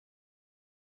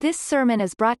This sermon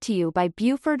is brought to you by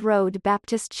Buford Road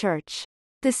Baptist Church.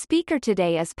 The speaker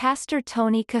today is Pastor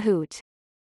Tony Kohout.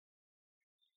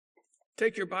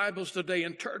 Take your Bibles today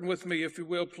and turn with me, if you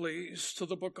will, please, to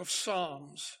the book of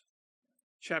Psalms,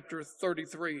 chapter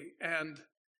 33. And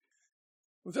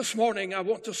this morning I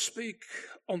want to speak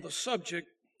on the subject,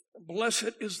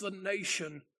 Blessed is the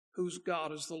nation whose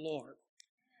God is the Lord.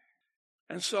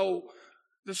 And so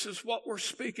this is what we're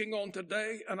speaking on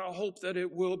today, and I hope that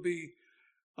it will be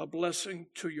a blessing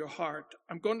to your heart.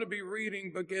 I'm going to be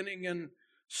reading beginning in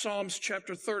Psalms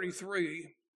chapter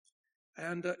 33.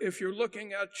 And if you're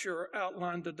looking at your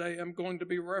outline today, I'm going to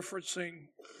be referencing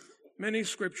many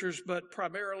scriptures, but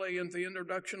primarily in the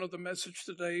introduction of the message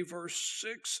today, verse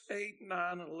 6, 8,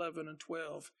 9, 11, and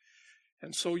 12.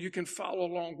 And so you can follow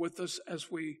along with us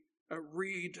as we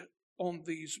read on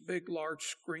these big, large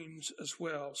screens as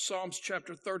well. Psalms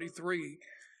chapter 33.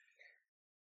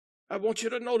 I want you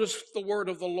to notice the word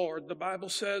of the Lord. The Bible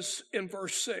says in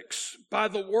verse 6, by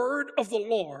the word of the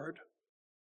Lord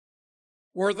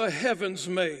were the heavens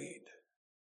made.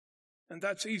 And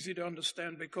that's easy to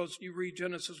understand because you read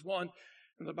Genesis 1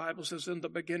 and the Bible says, in the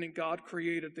beginning God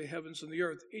created the heavens and the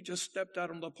earth. He just stepped out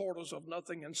on the portals of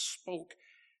nothing and spoke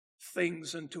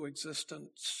things into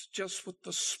existence just with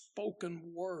the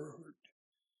spoken word.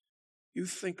 You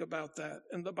think about that.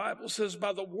 And the Bible says,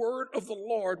 by the word of the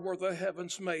Lord were the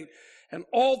heavens made, and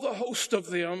all the host of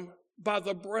them by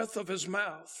the breath of his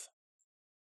mouth.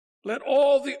 Let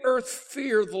all the earth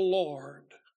fear the Lord.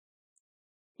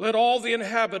 Let all the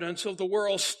inhabitants of the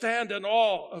world stand in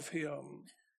awe of him.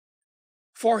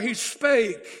 For he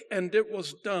spake, and it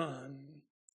was done.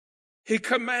 He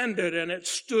commanded, and it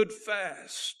stood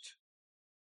fast.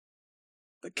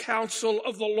 The counsel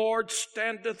of the Lord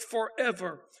standeth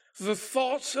forever, the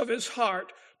thoughts of his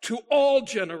heart to all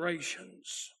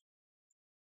generations.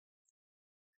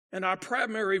 And our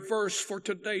primary verse for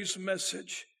today's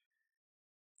message,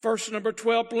 verse number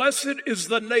 12, blessed is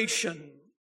the nation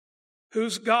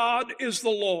whose God is the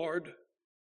Lord,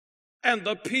 and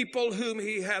the people whom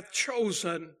he hath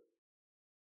chosen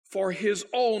for his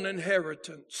own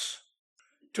inheritance.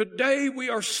 Today we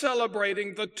are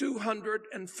celebrating the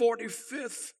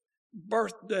 245th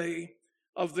birthday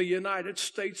of the United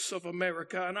States of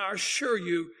America, and I assure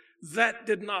you that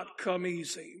did not come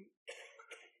easy.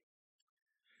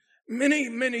 Many,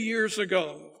 many years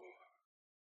ago,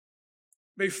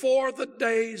 before the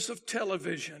days of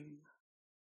television,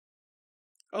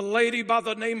 a lady by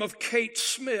the name of Kate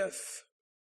Smith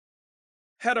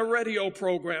had a radio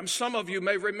program. Some of you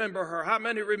may remember her. How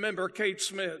many remember Kate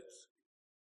Smith?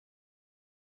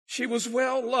 She was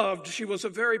well loved. She was a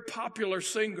very popular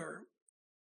singer.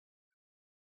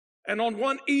 And on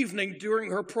one evening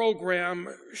during her program,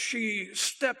 she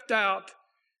stepped out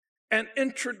and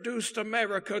introduced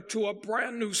America to a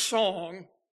brand new song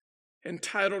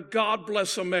entitled God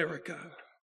Bless America.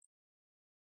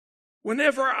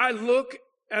 Whenever I look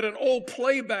at an old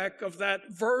playback of that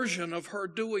version of her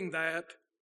doing that,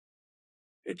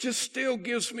 it just still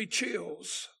gives me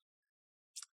chills.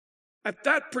 At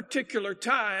that particular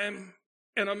time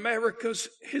in America's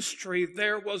history,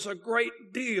 there was a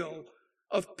great deal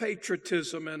of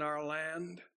patriotism in our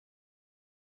land.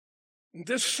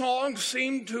 This song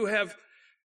seemed to have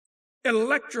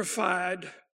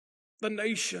electrified the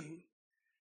nation.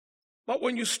 But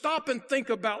when you stop and think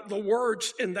about the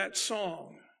words in that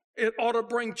song, it ought to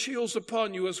bring chills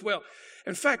upon you as well.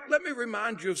 In fact, let me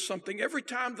remind you of something. Every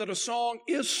time that a song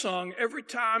is sung, every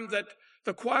time that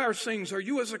the choir sings, or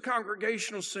you as a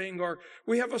congregational sing, or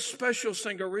we have a special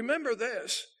singer, remember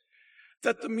this,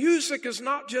 that the music is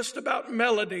not just about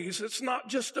melodies, it's not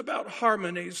just about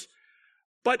harmonies,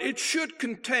 but it should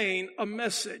contain a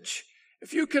message.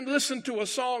 If you can listen to a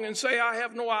song and say, I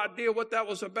have no idea what that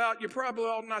was about, you probably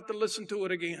ought not to listen to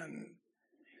it again.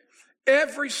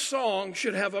 Every song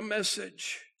should have a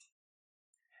message.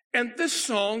 And this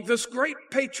song, this great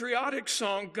patriotic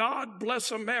song, God Bless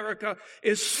America,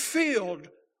 is filled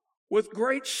with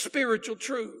great spiritual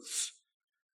truths.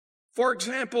 For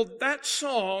example, that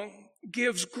song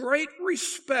gives great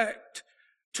respect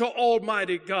to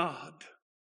Almighty God.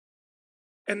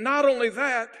 And not only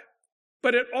that,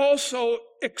 but it also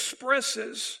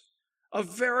expresses a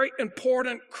very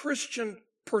important Christian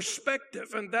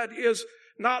perspective, and that is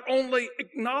not only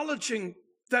acknowledging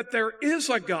that there is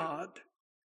a God,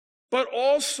 but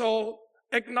also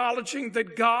acknowledging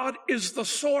that God is the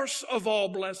source of all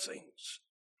blessings.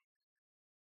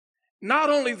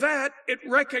 Not only that, it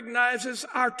recognizes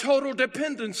our total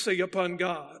dependency upon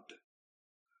God.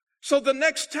 So the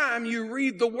next time you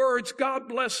read the words, God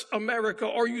bless America,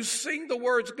 or you sing the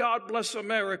words, God bless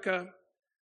America,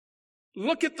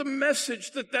 Look at the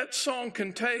message that that song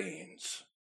contains.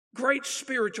 Great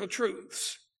spiritual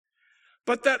truths.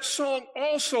 But that song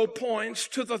also points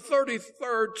to the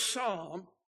 33rd Psalm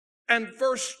and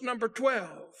verse number 12.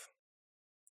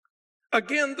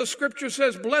 Again, the scripture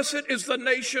says, "Blessed is the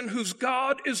nation whose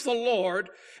God is the Lord,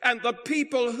 and the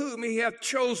people whom he hath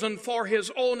chosen for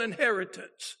his own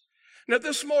inheritance." Now,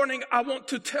 this morning, I want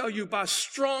to tell you by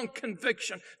strong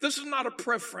conviction, this is not a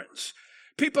preference.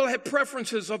 People have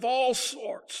preferences of all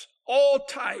sorts, all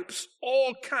types,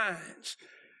 all kinds.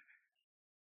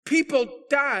 People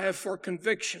die for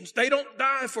convictions. They don't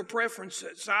die for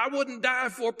preferences. I wouldn't die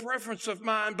for a preference of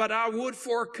mine, but I would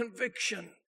for a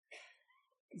conviction.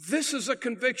 This is a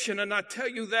conviction, and I tell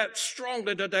you that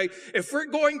strongly today. If we're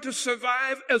going to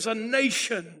survive as a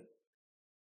nation,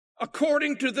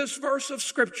 according to this verse of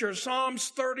Scripture, Psalms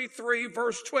 33,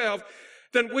 verse 12,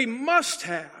 then we must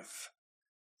have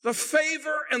the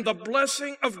favor and the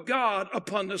blessing of God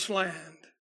upon this land.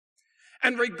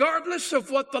 And regardless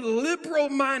of what the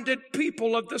liberal-minded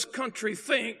people of this country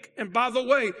think, and by the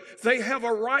way, they have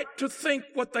a right to think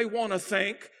what they want to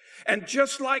think, and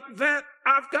just like that,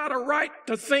 I've got a right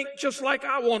to think just like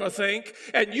I want to think,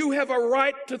 and you have a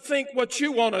right to think what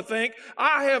you want to think.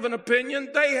 I have an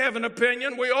opinion, they have an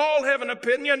opinion, we all have an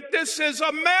opinion. This is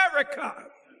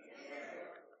America.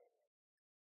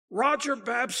 Roger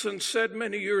Babson said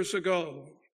many years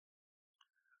ago,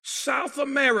 South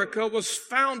America was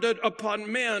founded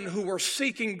upon men who were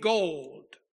seeking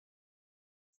gold,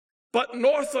 but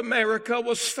North America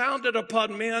was founded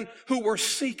upon men who were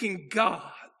seeking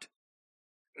God.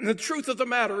 And the truth of the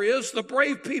matter is, the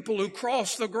brave people who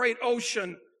crossed the great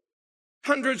ocean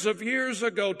hundreds of years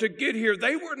ago to get here,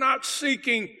 they were not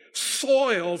seeking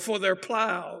soil for their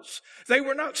plows. They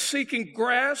were not seeking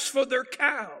grass for their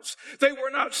cows. They were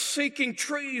not seeking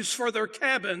trees for their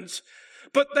cabins,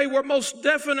 but they were most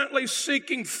definitely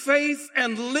seeking faith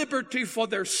and liberty for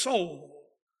their soul.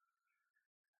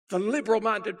 The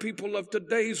liberal-minded people of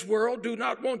today's world do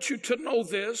not want you to know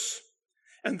this,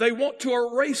 and they want to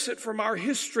erase it from our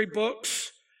history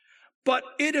books. But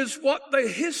it is what the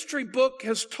history book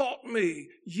has taught me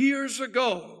years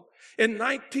ago in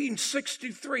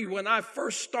 1963 when I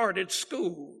first started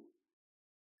school.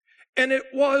 And it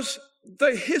was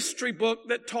the history book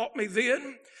that taught me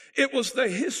then. It was the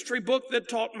history book that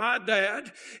taught my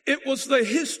dad. It was the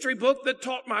history book that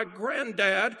taught my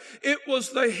granddad. It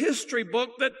was the history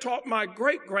book that taught my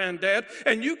great-granddad.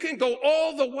 And you can go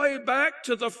all the way back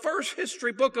to the first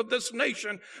history book of this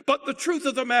nation. But the truth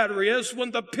of the matter is,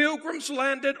 when the Pilgrims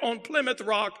landed on Plymouth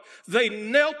Rock, they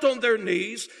knelt on their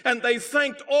knees and they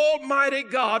thanked Almighty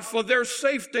God for their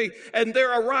safety and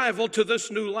their arrival to this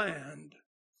new land.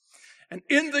 And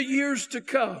in the years to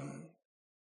come,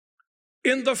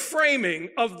 in the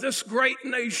framing of this great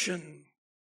nation,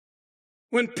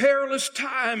 when perilous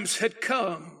times had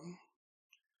come,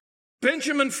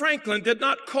 Benjamin Franklin did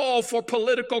not call for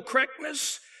political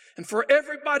correctness and for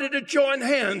everybody to join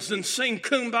hands and sing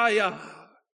Kumbaya.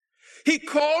 He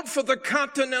called for the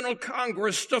Continental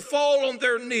Congress to fall on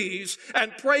their knees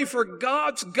and pray for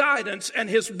God's guidance and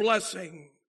his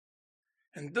blessing.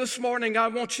 And this morning, I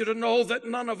want you to know that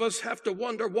none of us have to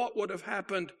wonder what would have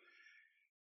happened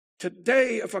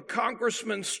today if a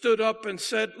congressman stood up and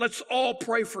said, let's all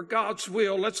pray for God's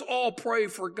will. Let's all pray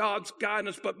for God's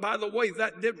guidance. But by the way,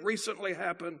 that did recently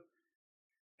happen.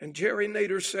 And Jerry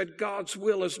Nader said, God's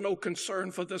will is no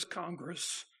concern for this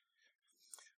Congress.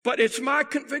 But it's my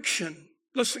conviction,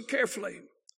 listen carefully,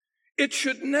 it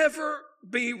should never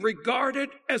be regarded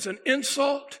as an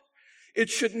insult. It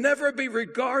should never be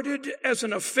regarded as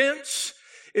an offense.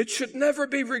 It should never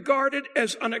be regarded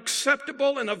as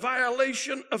unacceptable and a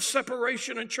violation of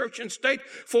separation in church and state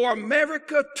for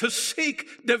America to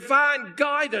seek divine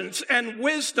guidance and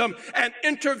wisdom and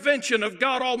intervention of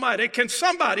God Almighty. Can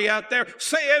somebody out there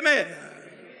say amen?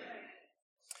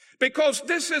 Because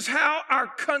this is how our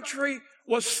country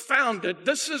was founded.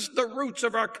 This is the roots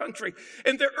of our country.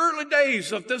 In the early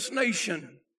days of this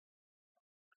nation,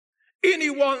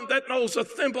 anyone that knows a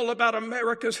thimble about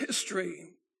America's history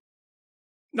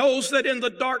knows that in the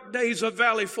dark days of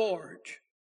Valley Forge,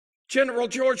 General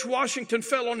George Washington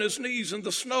fell on his knees in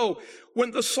the snow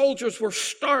when the soldiers were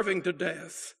starving to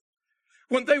death,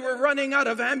 when they were running out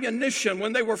of ammunition,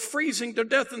 when they were freezing to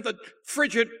death in the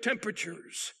frigid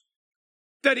temperatures,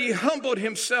 that he humbled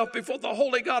himself before the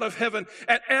holy God of heaven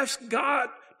and asked God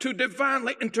to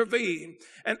divinely intervene.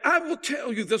 And I will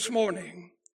tell you this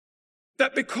morning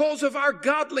that because of our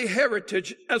godly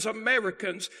heritage as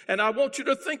Americans, and I want you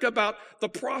to think about the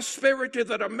prosperity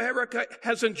that America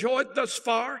has enjoyed thus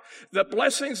far, the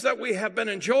blessings that we have been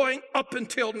enjoying up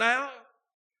until now,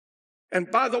 And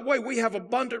by the way, we have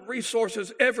abundant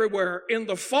resources everywhere, in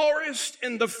the forest,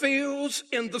 in the fields,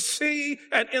 in the sea,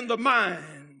 and in the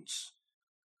mines.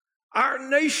 Our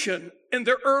nation, in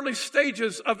the early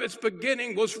stages of its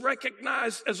beginning, was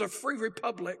recognized as a free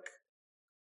republic.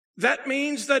 That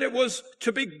means that it was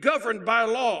to be governed by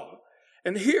law.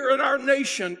 And here in our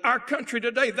nation, our country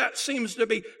today, that seems to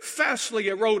be fastly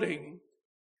eroding.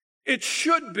 It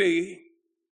should be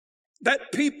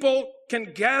that people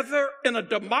can gather in a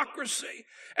democracy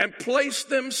and place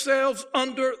themselves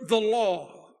under the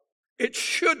law. It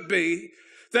should be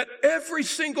that every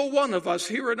single one of us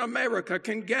here in America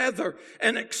can gather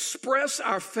and express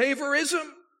our favorism,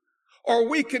 or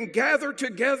we can gather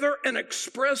together and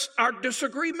express our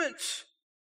disagreements.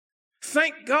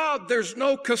 Thank God there's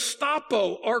no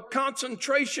Gestapo or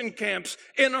concentration camps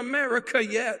in America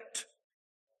yet.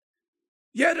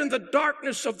 Yet in the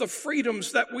darkness of the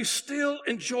freedoms that we still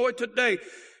enjoy today,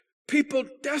 people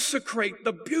desecrate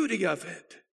the beauty of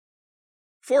it.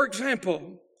 For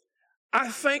example, I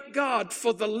thank God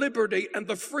for the liberty and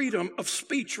the freedom of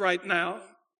speech right now.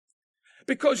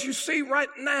 Because you see, right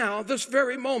now, this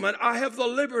very moment, I have the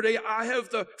liberty, I have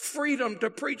the freedom to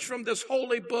preach from this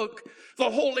holy book,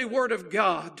 the holy word of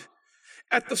God.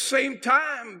 At the same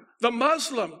time, the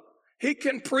Muslim, he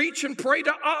can preach and pray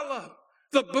to Allah.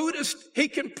 The Buddhist, he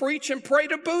can preach and pray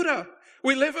to Buddha.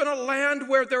 We live in a land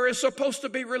where there is supposed to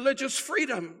be religious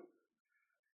freedom.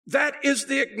 That is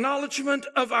the acknowledgement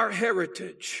of our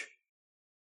heritage.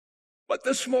 But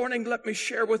this morning, let me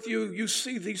share with you, you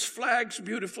see these flags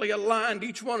beautifully aligned.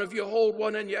 Each one of you hold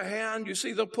one in your hand. You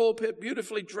see the pulpit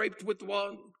beautifully draped with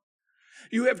one.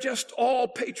 You have just all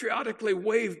patriotically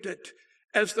waved it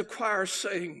as the choir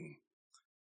sang.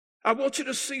 I want you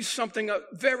to see something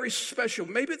very special,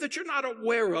 maybe that you're not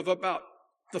aware of about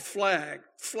the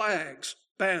flags,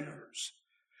 banners.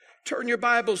 Turn your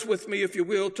Bibles with me, if you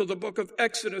will, to the book of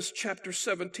Exodus chapter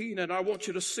 17, and I want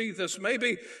you to see this.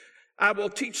 Maybe I will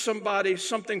teach somebody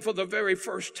something for the very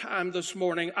first time this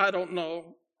morning. I don't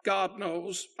know. God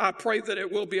knows. I pray that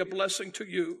it will be a blessing to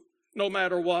you, no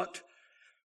matter what.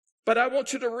 But I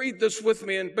want you to read this with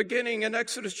me, and beginning in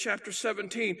Exodus chapter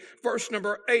 17, verse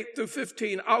number 8 through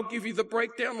 15. I'll give you the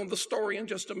breakdown on the story in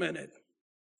just a minute.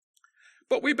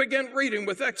 But we begin reading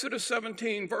with Exodus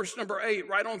 17, verse number 8,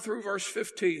 right on through verse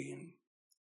 15.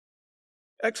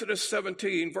 Exodus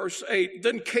 17, verse 8,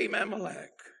 then came Amalek.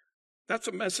 That's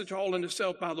a message all in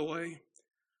itself, by the way.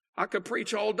 I could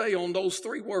preach all day on those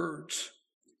three words.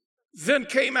 Then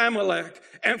came Amalek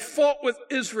and fought with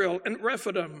Israel in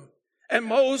Rephidim. And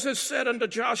Moses said unto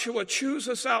Joshua, choose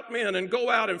us out men and go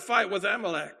out and fight with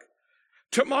Amalek.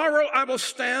 Tomorrow I will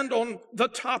stand on the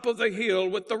top of the hill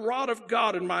with the rod of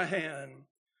God in my hand.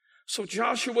 So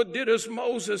Joshua did as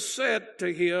Moses said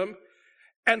to him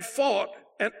and fought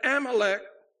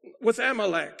with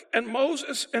Amalek. And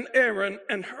Moses and Aaron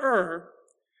and Hur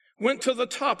went to the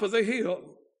top of the hill.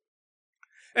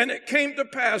 And it came to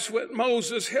pass when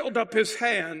Moses held up his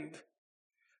hand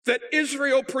that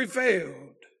Israel prevailed.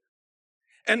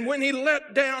 And when he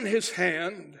let down his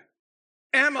hand,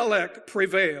 Amalek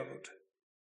prevailed.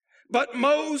 But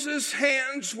Moses'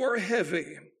 hands were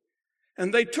heavy,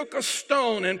 and they took a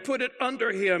stone and put it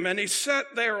under him, and he sat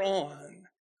thereon.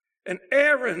 And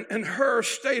Aaron and Hur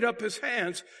stayed up his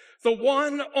hands, the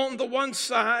one on the one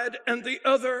side and the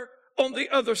other on the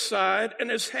other side, and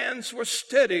his hands were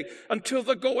steady until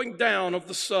the going down of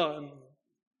the sun.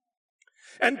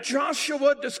 And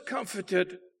Joshua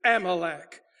discomfited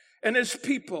Amalek and his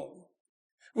people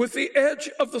with the edge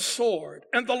of the sword.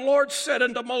 And the Lord said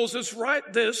unto Moses,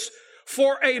 write this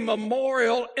for a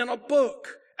memorial in a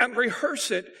book, and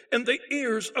rehearse it in the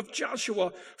ears of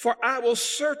Joshua, for I will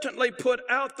certainly put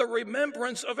out the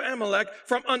remembrance of Amalek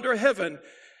from under heaven.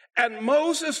 And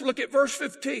Moses, look at verse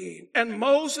 15, and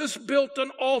Moses built an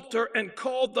altar and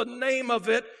called the name of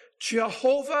it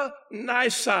Jehovah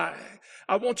Nissi.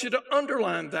 I want you to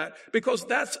underline that, because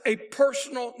that's a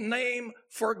personal name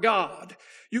for God.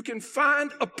 You can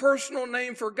find a personal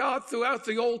name for God throughout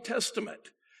the Old Testament.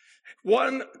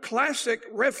 One classic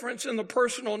reference in the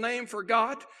personal name for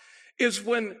God is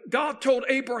when God told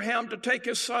Abraham to take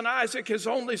his son Isaac, his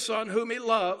only son, whom he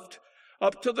loved,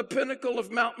 up to the pinnacle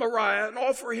of Mount Moriah and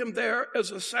offer him there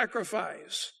as a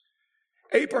sacrifice.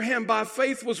 Abraham, by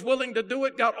faith, was willing to do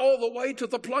it, got all the way to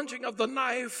the plunging of the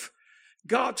knife.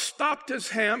 God stopped his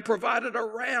hand, provided a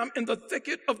ram in the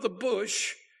thicket of the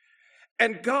bush,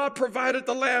 and God provided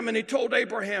the lamb, and he told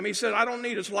Abraham, he said, I don't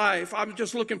need his life. I'm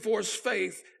just looking for his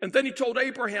faith. And then he told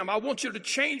Abraham, I want you to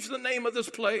change the name of this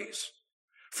place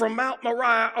From Mount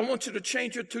Moriah, I want you to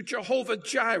change it to Jehovah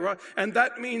Jireh, and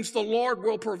that means the Lord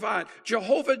will provide.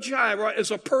 Jehovah Jireh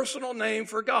is a personal name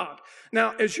for God.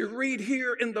 Now, as you read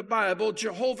here in the Bible,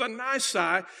 Jehovah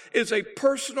Nissi is a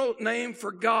personal name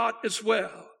for God as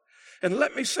well. And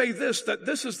let me say this, that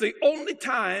this is the only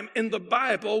time in the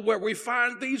Bible where we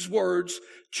find these words,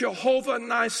 Jehovah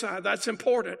Nissi. That's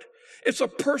important. It's a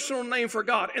personal name for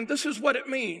God. And this is what it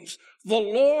means. The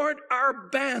Lord our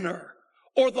banner,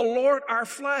 or the Lord our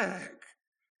flag.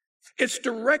 It's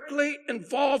directly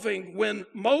involving when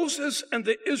Moses and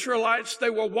the Israelites, they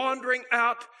were wandering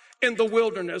out in the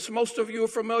wilderness. Most of you are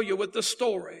familiar with the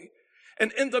story.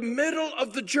 And in the middle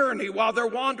of the journey, while they're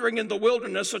wandering in the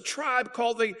wilderness, a tribe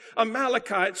called the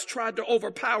Amalekites tried to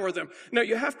overpower them. Now,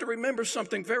 you have to remember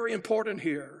something very important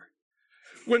here.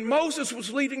 When Moses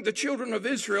was leading the children of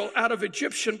Israel out of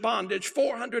Egyptian bondage,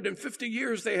 450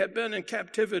 years they had been in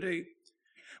captivity.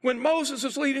 When Moses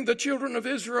is leading the children of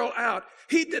Israel out,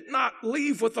 he did not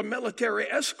leave with a military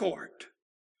escort.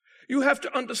 You have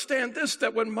to understand this,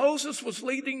 that when Moses was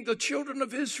leading the children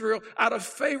of Israel out of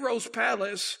Pharaoh's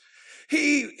palace,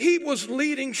 he was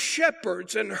leading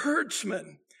shepherds and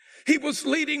herdsmen. He was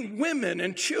leading women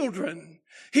and children.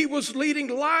 He was leading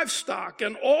livestock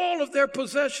and all of their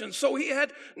possessions. So he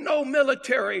had no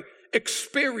military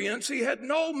experience. He had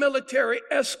no military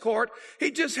escort.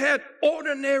 He just had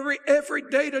ordinary, every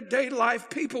day-to-day life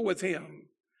people with him.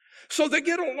 So they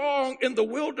get along in the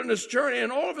wilderness journey,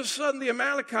 and all of a sudden the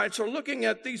Amalekites are looking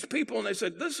at these people, and they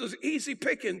said, this is easy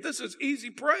picking. This is easy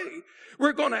prey.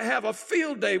 We're going to have a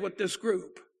field day with this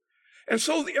group. And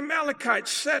so the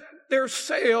Amalekites set their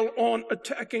sail on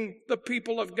attacking the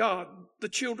people of God, the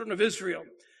children of Israel.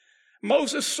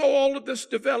 Moses saw all of this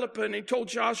develop, and he told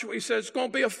Joshua, he said, it's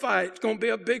going to be a fight. It's going to be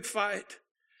a big fight.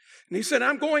 And he said,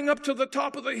 I'm going up to the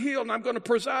top of the hill, and I'm going to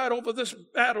preside over this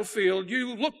battlefield.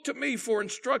 You look to me for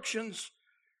instructions.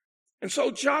 And so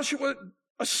Joshua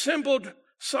assembled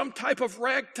some type of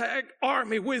ragtag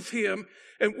army with him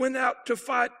and went out to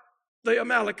fight the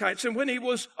Amalekites. And when he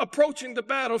was approaching the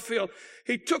battlefield,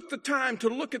 he took the time to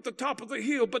look at the top of the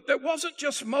hill. But there wasn't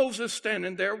just Moses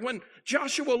standing there. When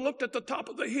Joshua looked at the top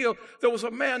of the hill, there was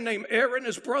a man named Aaron,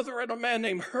 his brother, and a man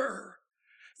named Hur.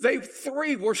 They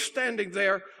three were standing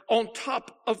there on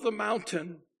top of the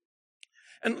mountain.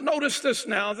 And notice this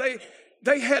now,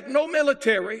 they had no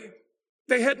military.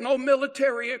 They had no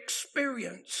military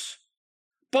experience.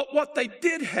 But what they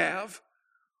did have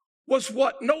was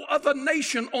what no other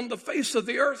nation on the face of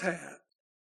the earth had.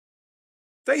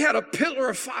 They had a pillar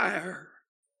of fire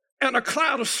and a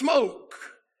cloud of smoke.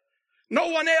 No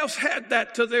one else had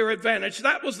that to their advantage.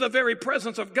 That was the very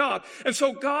presence of God. And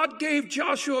so God gave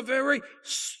Joshua very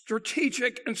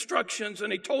strategic instructions,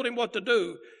 and he told him what to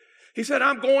do. He said,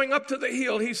 I'm going up to the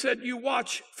hill. He said, you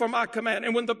watch for my command.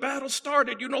 And when the battle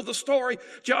started, you know the story.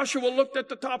 Joshua looked at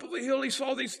the top of the hill. He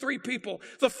saw these three people.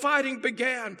 The fighting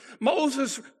began.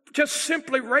 Moses just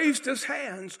simply raised his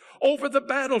hands over the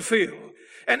battlefield.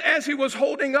 And as he was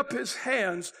holding up his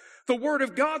hands, the word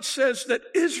of God says that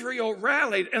Israel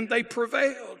rallied and they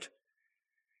prevailed.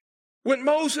 When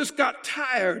Moses got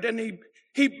tired and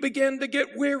he began to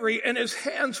get weary and his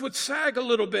hands would sag a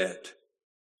little bit,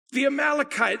 the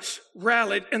Amalekites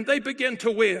rallied and they began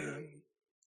to win.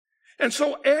 And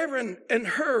so Aaron and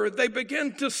Hur, they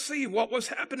began to see what was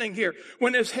happening here.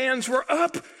 When his hands were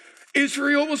up,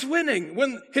 Israel was winning.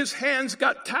 When his hands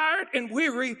got tired and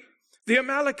weary, the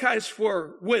Amalekites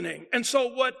were winning. And so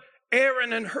what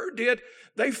Aaron and Hur did,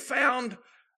 they found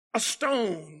a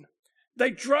stone. They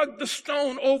dragged the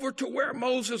stone over to where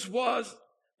Moses was.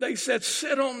 They said,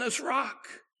 sit on this rock.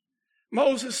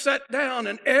 Moses sat down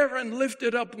and Aaron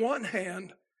lifted up one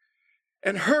hand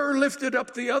and Hur lifted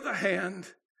up the other hand.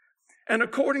 And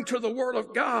according to the word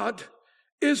of God,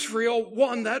 Israel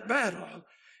won that battle.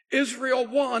 Israel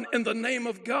won in the name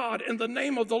of God, in the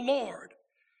name of the Lord.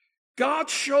 God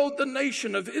showed the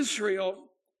nation of Israel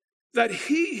that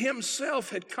he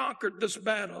himself had conquered this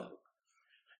battle.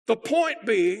 The point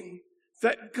being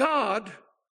that God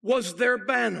was their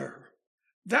banner.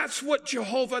 That's what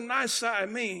Jehovah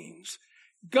Nissi means.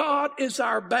 God is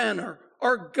our banner,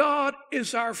 or God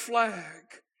is our flag.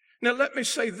 Now let me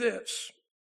say this.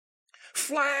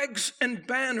 Flags and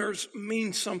banners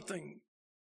mean something.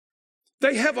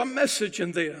 They have a message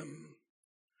in them.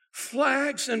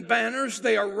 Flags and banners,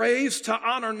 they are raised to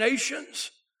honor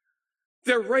nations.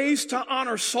 They're raised to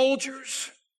honor soldiers,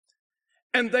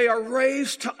 and they are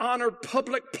raised to honor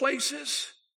public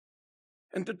places.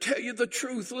 And to tell you the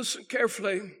truth, listen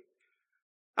carefully,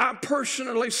 I'm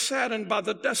personally saddened by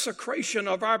the desecration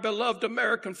of our beloved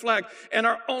American flag and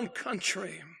our own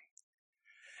country.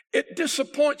 It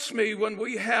disappoints me when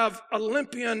we have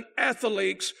Olympian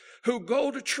athletes who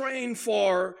go to train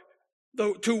to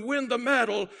win the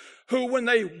medal, who when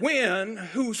they win,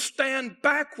 who stand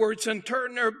backwards and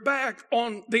turn their back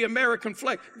on the American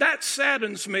flag. That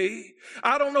saddens me.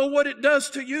 I don't know what it does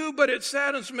to you, but it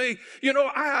saddens me. You know,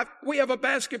 we have a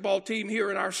basketball team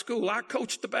here in our school. I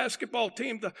coached the basketball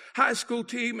team, the high school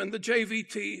team, and the JV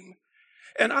team.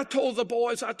 And I told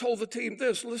the team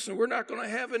this: listen, we're not going to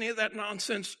have any of that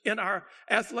nonsense in our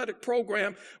athletic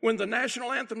program. When the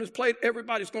national anthem is played,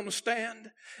 everybody's going to stand.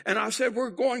 And I said, we're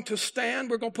going to stand.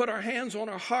 We're going to put our hands on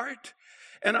our heart.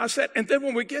 And I said, and then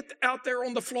when we get out there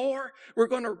on the floor, we're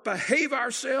going to behave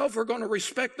ourselves. We're going to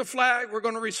respect the flag. We're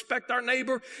going to respect our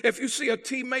neighbor. If you see a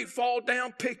teammate fall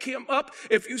down, pick him up.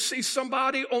 If you see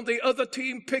somebody on the other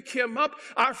team, pick him up.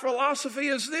 Our philosophy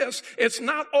is this: it's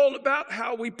not all about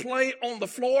how we play on the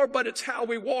floor, but it's how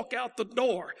we walk out the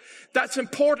door. That's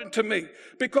important to me,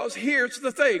 because here's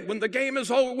the thing. When the game is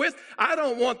over with, I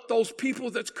don't want those people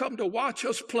that's come to watch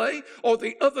us play, or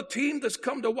the other team that's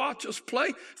come to watch us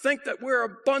play, think that we're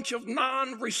a bunch of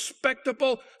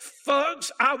non-respectable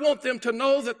thugs. I want them to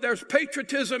know that there's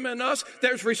patriotism in us,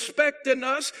 there's respect in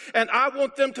us, and I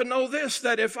want them to know this: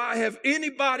 that if I have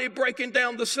anybody breaking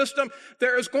down the system,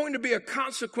 there is going to be a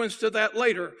consequence to that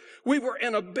later. We were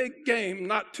in a big game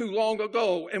not too long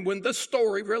ago, and when this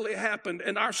story really happened,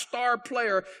 and our star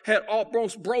player had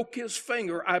almost broke his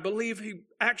finger, I believe he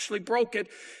actually broke it.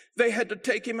 They had to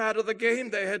take him out of the game.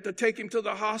 They had to take him to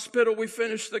the hospital. We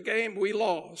finished the game. We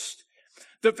lost.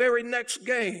 The very next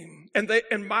game, and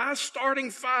my starting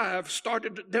five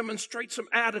started to demonstrate some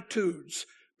attitudes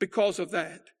because of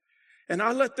that. And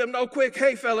I let them know quick: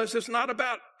 hey, fellas, it's not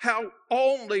about how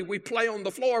only we play on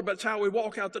the floor, but it's how we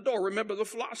walk out the door. Remember the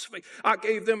philosophy. I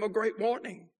gave them a great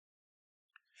warning.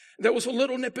 There was a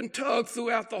little nip and tug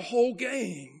throughout the whole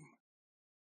game.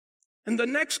 And the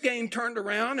next game turned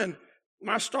around, and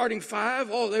my starting five,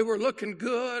 they were looking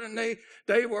good, and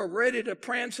they were ready to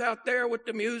prance out there with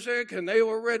the music, and they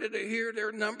were ready to hear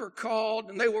their number called,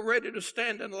 and they were ready to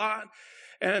stand in line.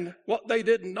 And what they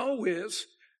didn't know is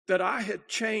that I had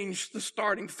changed the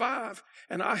starting five,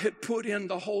 and I had put in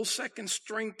the whole second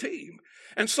string team.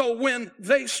 And so when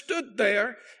they stood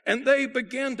there and they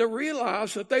began to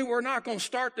realize that they were not going to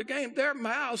start the game, their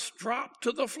mouths dropped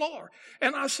to the floor.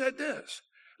 And I said this: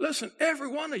 listen, every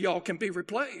one of y'all can be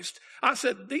replaced. I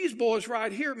said, these boys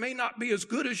right here may not be as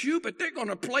good as you, but they're going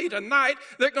to play tonight.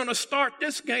 They're going to start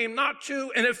this game, not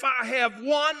you. And if I have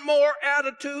one more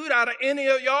attitude out of any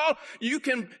of y'all, you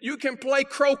can play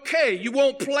croquet. You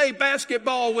won't play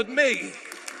basketball with me.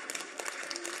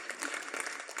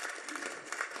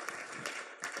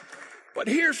 But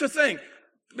here's the thing.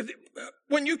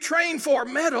 When you train for a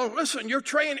medal, listen, you're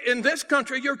training in this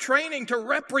country, you're training to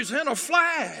represent a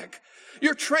flag.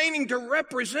 You're training to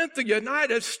represent the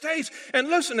United States. And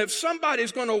listen, if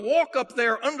somebody's going to walk up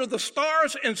there under the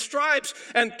stars and stripes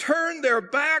and turn their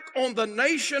back on the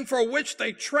nation for which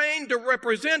they trained to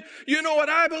represent, you know what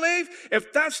I believe?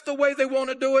 If that's the way they want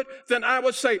to do it, then I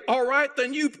would say, all right,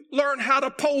 then you learn how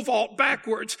to pole vault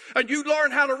backwards, and you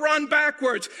learn how to run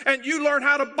backwards, and you learn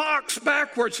how to box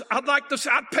backwards.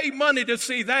 I'd pay money to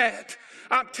see that.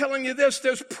 I'm telling you this,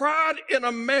 there's pride in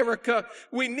America.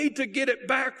 We need to get it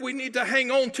back. We need to hang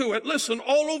on to it. Listen,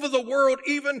 all over the world,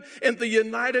 even in the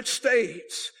United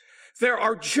States, there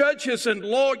are judges and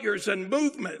lawyers and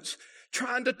movements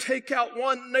trying to take out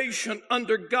one nation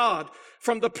under God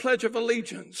from the Pledge of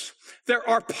Allegiance. There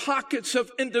are pockets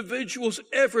of individuals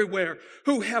everywhere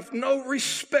who have no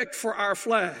respect for our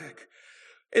flag.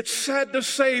 It's sad to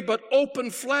say, but open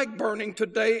flag burning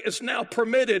today is now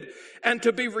permitted and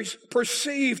to be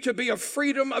perceived to be a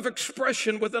freedom of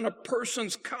expression within a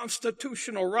person's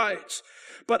constitutional rights.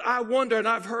 But I wonder, and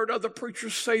I've heard other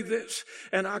preachers say this,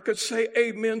 and I could say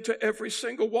amen to every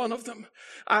single one of them.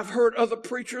 I've heard other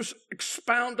preachers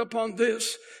expound upon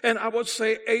this, and I would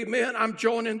say amen. I'm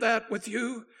joining that with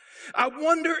you. I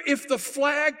wonder if the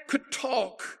flag could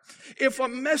talk, if a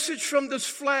message from this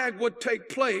flag would take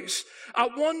place. I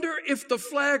wonder if the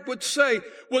flag would say,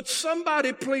 would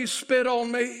somebody please spit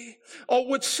on me? Or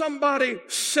would somebody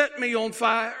set me on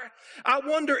fire? I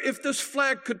wonder if this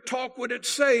flag could talk, would it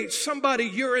say, somebody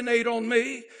urinate on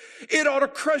me? It ought to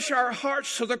crush our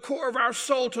hearts to the core of our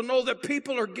soul to know that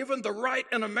people are given the right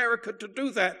in America to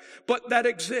do that, but that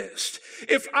exists.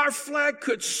 If our flag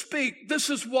could speak, this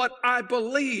is what I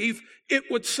believe it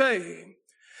would say.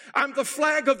 I'm the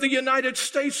flag of the United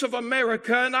States of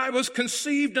America, and I was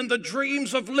conceived in the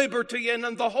dreams of liberty and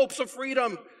in the hopes of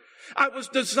freedom. I was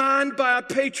designed by a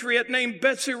patriot named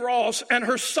Betsy Ross, and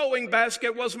her sewing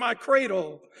basket was my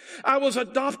cradle. I was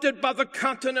adopted by the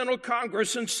Continental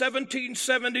Congress in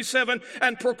 1777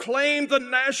 and proclaimed the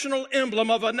national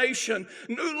emblem of a nation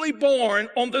newly born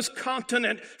on this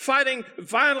continent, fighting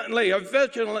violently or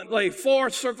vigilantly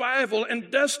for survival and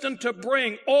destined to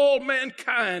bring all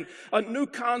mankind a new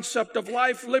concept of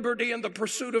life, liberty, and the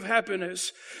pursuit of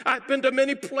happiness. I've been to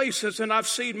many places and I've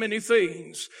seen many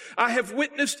things. I have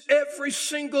witnessed every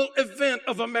single event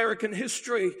of American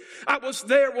history. I was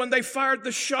there when they fired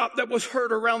the shot that was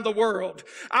heard around the world.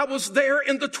 I was there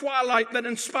in the twilight that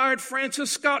inspired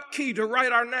Francis Scott Key to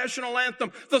write our national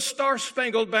anthem, the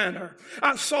Star-Spangled Banner.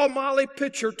 I saw Molly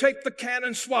Pitcher take the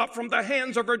cannon swap from the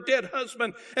hands of her dead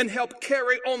husband and help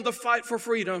carry on the fight for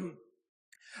freedom.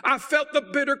 I felt the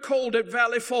bitter cold at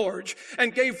Valley Forge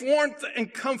and gave warmth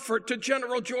and comfort to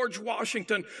General George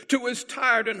Washington, to his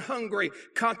tired and hungry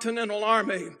Continental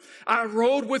Army. I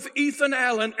rode with Ethan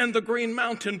Allen and the Green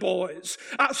Mountain Boys.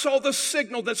 I saw the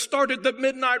signal that started the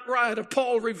midnight ride of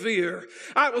Paul Revere.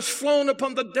 I was flown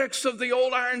upon the decks of the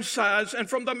old Ironsides and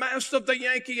from the mast of the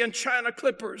Yankee and China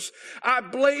Clippers. I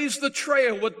blazed the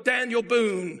trail with Daniel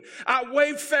Boone. I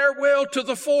waved farewell to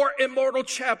the 4 immortal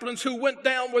chaplains who went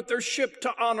down with their ship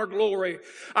to honor glory.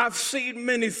 I've seen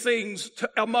many things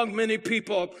among many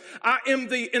people. I am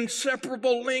the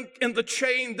inseparable link in the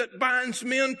chain that binds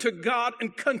men to God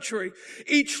and country.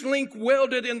 Each link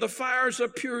welded in the fires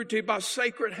of purity by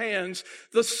sacred hands,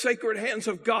 the sacred hands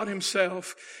of God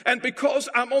himself. And because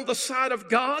I'm on the side of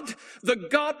God, the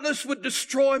godless would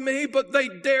destroy me, but they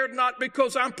dared not,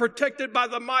 because I'm protected by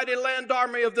the mighty land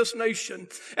army of this nation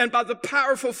and by the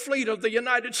powerful fleet of the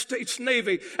United States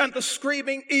Navy and the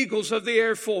screaming eagles of the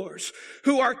Air Force,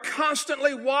 who are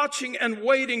constantly watching and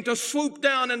waiting to swoop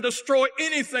down and destroy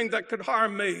anything that could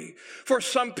harm me. For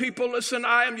some people, listen,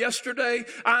 I am yesterday,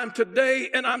 I am today,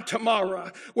 and I'm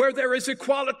tomorrow. Where there is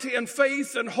equality and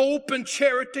faith and hope and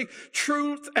charity,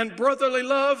 truth and brotherly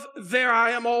love, there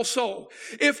I am also.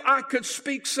 If I could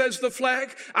speak, says the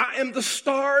flag, I am the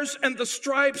stars and the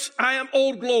stripes, I am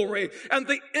Old Glory and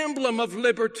the emblem of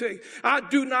liberty. I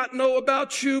do not know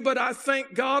about you, but I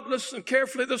thank God, listen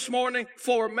carefully this morning,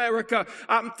 for America.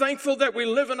 I'm thankful that we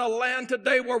live in a land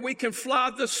today where we can fly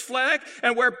this flag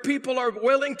and where people are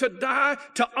willing to die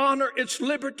to honor its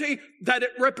liberty that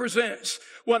it represents.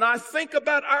 When I think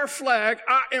about our flag,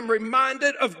 I am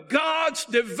reminded of God's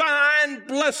divine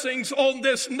blessings on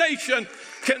this nation.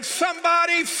 Can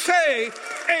somebody say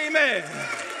amen?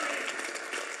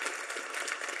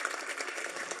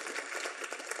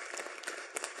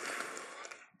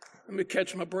 Let me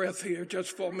catch my breath here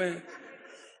just for a minute.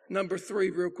 Number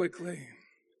 3, real quickly.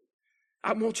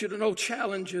 I want you to know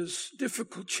challenges,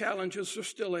 difficult challenges are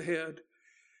still ahead.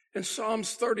 In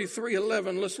Psalms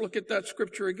 33:11, let's look at that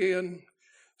scripture again.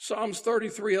 Psalms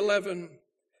 33:11,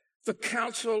 the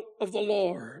counsel of the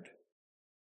Lord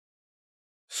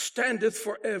standeth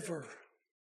forever,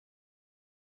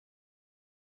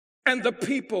 and the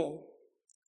people,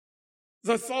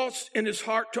 the thoughts in his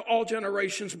heart to all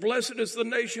generations. Blessed is the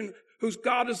nation whose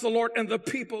God is the Lord, and the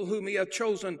people whom he hath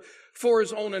chosen for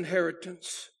his own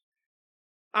inheritance.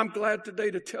 I'm glad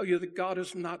today to tell you that God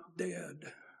is not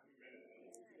dead.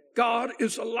 God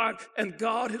is alive, and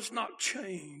God has not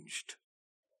changed.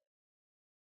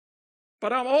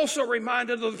 But I'm also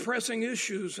reminded of the pressing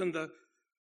issues and the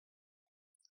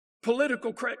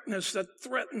political correctness that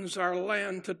threatens our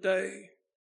land today,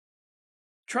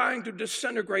 trying to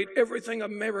disintegrate everything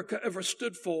America ever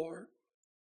stood for.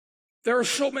 There are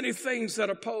so many things that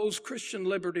oppose Christian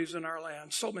liberties in our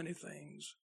land, so many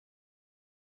things.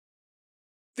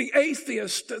 The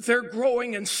atheists, they're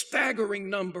growing in staggering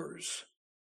numbers.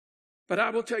 But I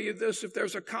will tell you this, if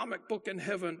there's a comic book in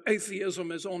heaven,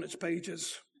 atheism is on its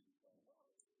pages.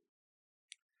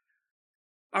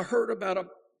 I heard about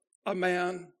a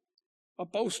man, a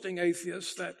boasting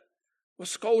atheist, that was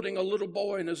scolding a little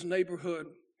boy in his neighborhood.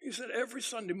 He said, every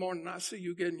Sunday morning I see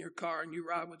you get in your car and you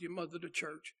ride with your mother to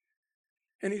church.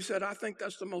 And he said, I think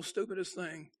that's the most stupidest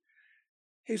thing.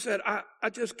 He said, I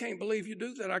just can't believe you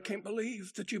do that. I can't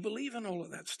believe that you believe in all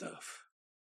of that stuff.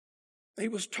 He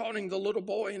was taunting the little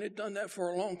boy and had done that for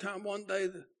a long time. One day,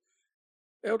 the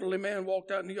elderly man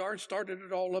walked out in the yard and started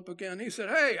it all up again. He said,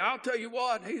 hey, I'll tell you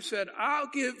what. He said, I'll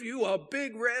give you a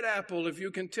big red apple if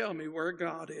you can tell me where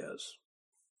God is.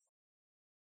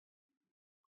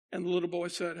 And the little boy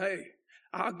said, hey,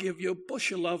 I'll give you a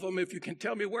bushel of them if you can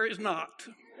tell me where he's not.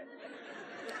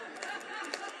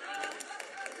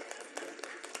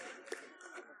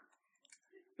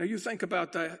 Now you think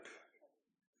about that.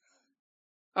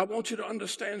 I want you to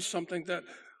understand something, that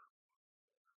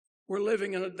We're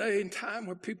living in a day and time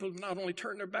where people have not only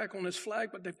turned their back on this flag,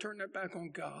 but they've turned their back on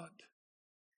God.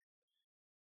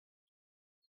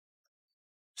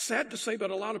 Sad to say,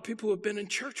 but a lot of people who have been in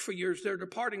church for years, they're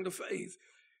departing the faith.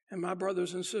 And my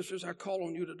brothers and sisters, I call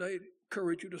on you today to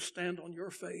encourage you to stand on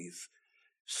your faith.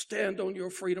 Stand on your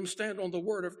freedom. Stand on the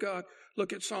word of God.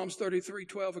 Look at Psalms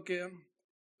 33:12 again.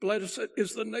 Blessed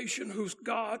is the nation whose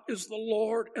God is the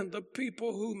Lord, and the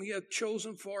people whom he hath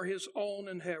chosen for his own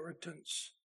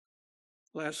inheritance.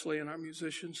 Lastly, and our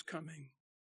musicians coming,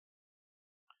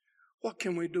 what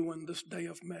can we do in this day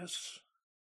of mess,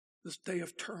 this day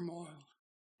of turmoil?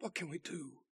 What can we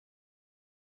do?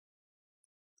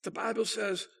 The Bible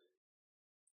says,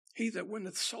 he that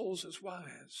winneth souls is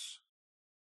wise.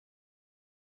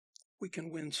 We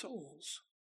can win souls.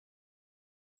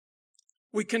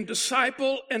 We can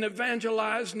disciple and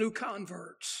evangelize new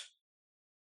converts.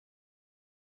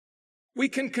 We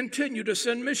can continue to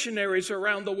send missionaries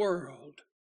around the world.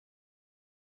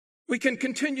 We can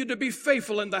continue to be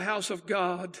faithful in the house of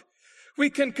God. We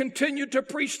can continue to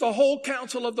preach the whole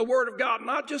counsel of the Word of God,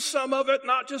 not just some of it,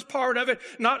 not just part of it,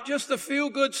 not just the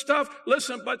feel-good stuff.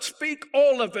 Listen, but speak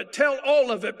all of it, tell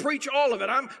all of it, preach all of it.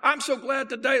 I'm so glad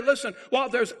today, listen, while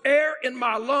there's air in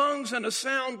my lungs and a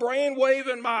sound brainwave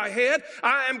in my head,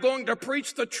 I am going to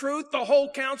preach the truth, the whole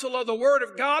counsel of the Word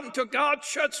of God until God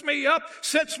shuts me up,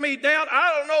 sits me down.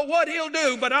 I don't know what he'll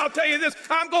do, but I'll tell you this,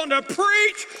 I'm going to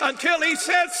preach until he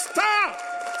says stop.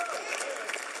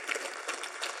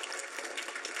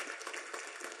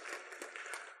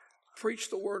 Preach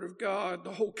the Word of God,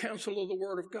 the whole counsel of the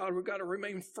Word of God. We've got to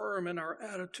remain firm in our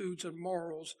attitudes and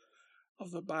morals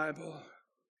of the Bible.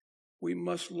 We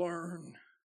must learn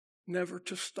never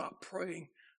to stop praying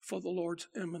for the Lord's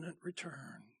imminent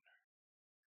return.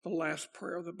 The last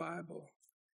prayer of the Bible,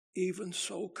 even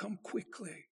so come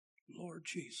quickly, Lord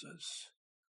Jesus,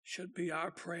 should be our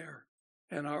prayer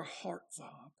and our heart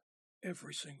throb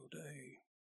every single day.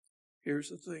 Here's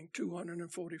the thing,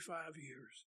 245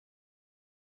 years.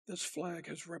 This flag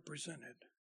has represented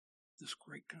this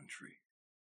great country.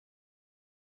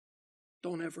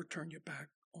 Don't ever turn your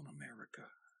back on America.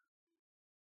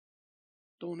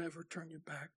 Don't ever turn your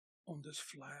back on this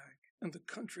flag and the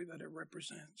country that it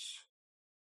represents.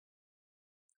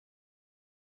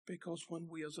 Because when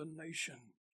we as a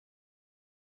nation,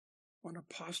 when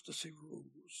apostasy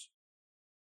rules,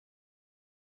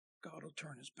 God will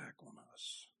turn his back on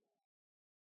us.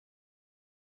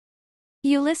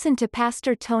 You listen to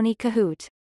Pastor Tony Kohout.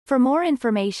 For more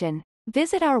information,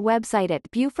 visit our website at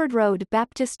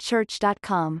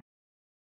BufordRoadBaptistChurch.com.